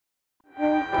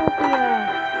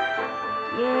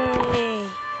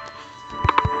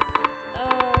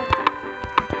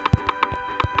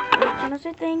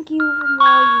thank you for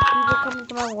all you people coming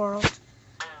to my world.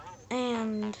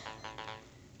 And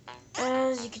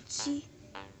as you can see,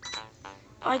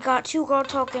 I got 2 gold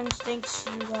tokens thanks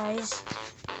to you guys.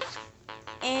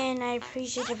 And I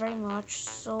appreciate it very much.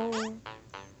 So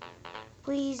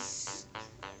please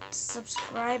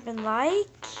subscribe and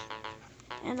like.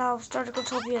 And I'll start a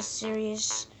Growtopia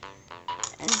series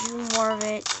and do more of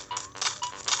it.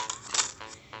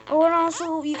 Oh, and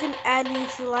also you can add me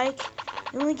if you like.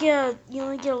 You only get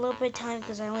a little bit of time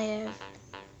because I only have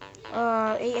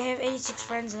I have 86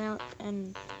 friends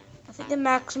and I think the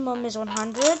maximum is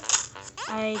 100.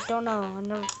 I don't know. I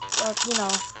never, you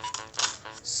know.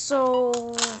 So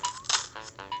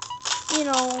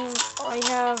I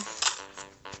have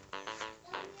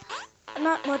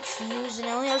not much views and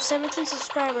I only have 17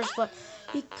 subscribers. But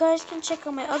you guys can check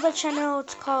out my other channel.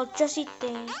 It's called Just Eat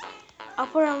Thing. I'll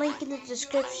put a link in the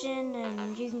description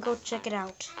and you can go check it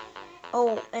out.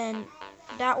 Oh, and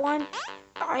that one,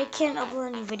 I can't upload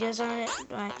any videos on it.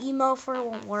 My email for it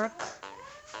won't work.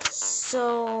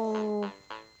 So,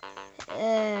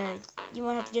 you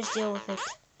might have to just deal with it.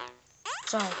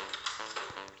 Sorry.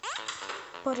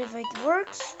 But if it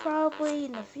works, probably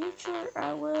in the future,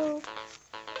 I will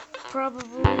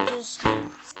probably just, I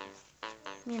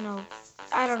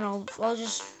don't know. I'll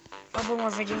just upload more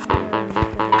videos and make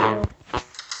a video.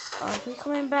 Me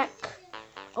coming back.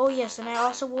 Oh yes, and I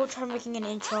also will try making an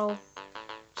intro.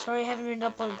 Sorry I haven't been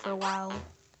uploading for a while.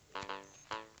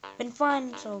 Been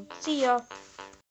fun, so see ya.